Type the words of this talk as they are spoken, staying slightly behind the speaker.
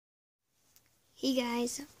Hey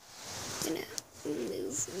guys, I'm gonna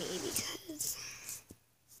move me because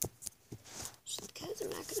I'm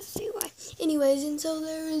not gonna say why. Anyways, and so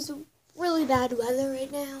there is really bad weather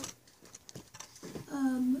right now.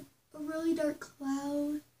 A really dark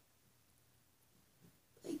cloud.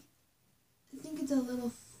 Like, I think it's a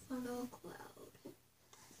little funnel cloud.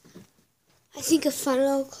 I think a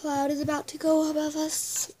funnel cloud is about to go above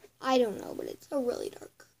us. I don't know, but it's a really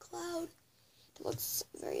dark cloud. It looks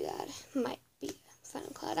very bad. Might be a funnel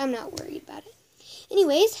cloud. I'm not worried about it.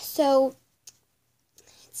 Anyways, so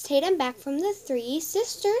today I'm back from the Three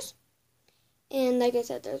Sisters. And like I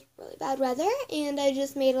said, there's really bad weather. And I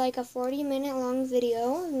just made like a 40-minute long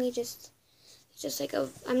video of me it's just like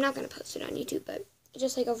I'm not going to post it on YouTube, but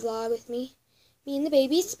just like a vlog with me and the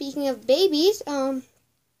babies. Speaking of babies,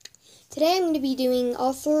 today I'm going to be doing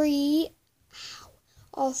all three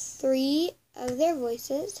of their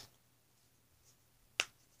voices.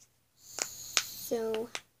 So,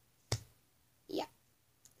 yeah.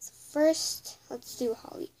 So first, let's do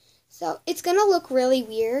Holly. So, it's going to look really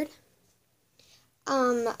weird.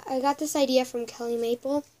 I got this idea from Kelly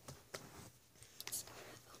Maple.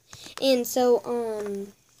 And so,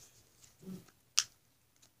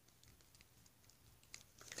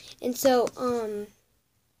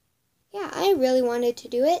 yeah, I really wanted to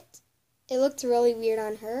do it. It looked really weird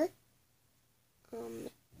on her.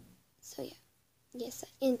 So yeah. Yes,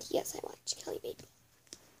 I watch Kelly Maple.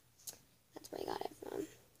 That's where I got it from.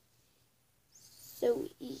 So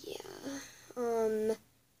yeah.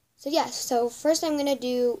 So first I'm gonna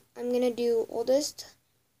do oldest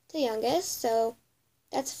to youngest. So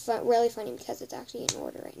that's really funny because it's actually in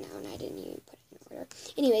order right now, and I didn't even put it in order.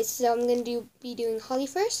 Anyways, so I'm gonna be doing Holly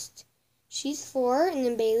first. She's 4, and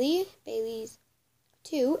then Bailey's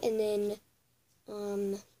 2, and then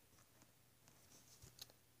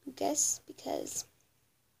Lucas, because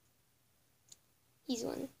he's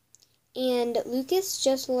 1. And Lucas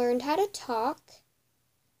just learned how to talk.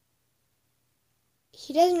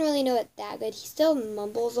 He doesn't really know it that good. He still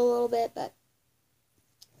mumbles a little bit, but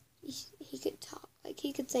he could talk. Like,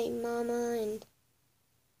 he could say mama and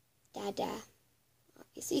dada,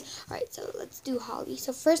 obviously. Alright, so let's do Holly.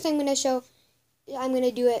 So first I'm going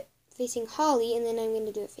to do it facing Holly, and then I'm going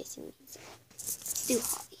to do it facing me. So let's do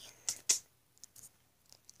Holly.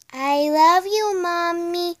 I love you,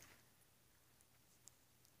 Mommy.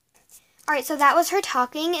 Alright, so that was her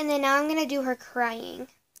talking, and then now I'm going to do her crying.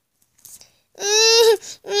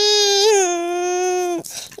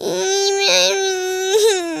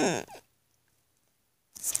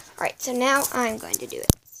 Alright, so now I'm going to do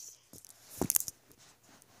it.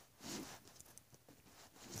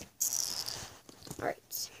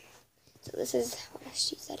 Alright, so this is what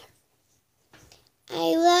she said.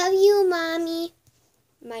 I love you, Mommy.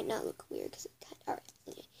 Might not look weird because it cut. Alright,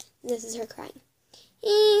 okay. This is her crying.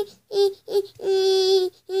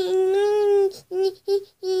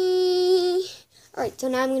 Alright, so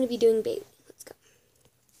now I'm going to be doing Bailey. Let's go.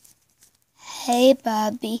 Hey,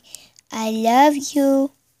 Bobby. I love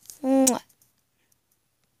you. Mwah.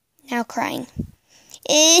 Now crying.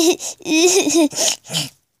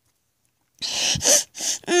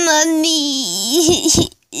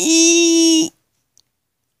 Mommy.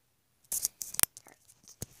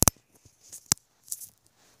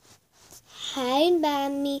 Hi,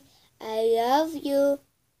 Mommy. I love you.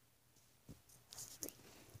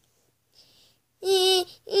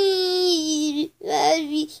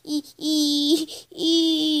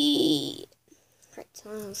 Alright, so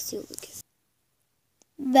let's do Lucas.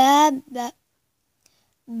 Baba,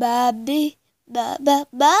 Bobby, Baba,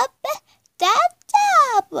 Baba,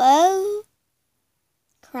 Dada, whoa.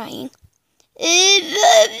 Crying.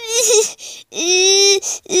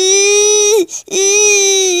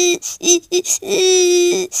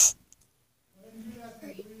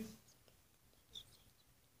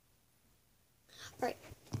 Alright,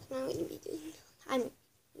 now I'm going to be doing,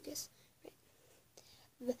 Lucas.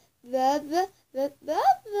 Right. Baba, Baba,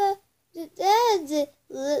 Dada,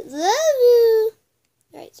 love you.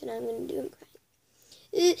 Alright, so now I'm going to do him crying.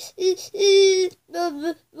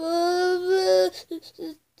 Baba, Baba,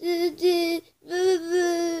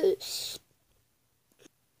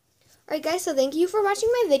 Alright guys, so thank you for watching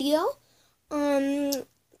my video.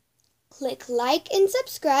 Click like and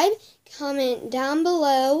subscribe. Comment down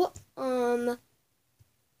below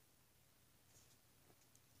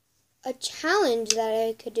a challenge that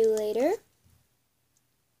I could do later.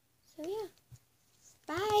 So yeah.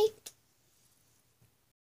 Bye.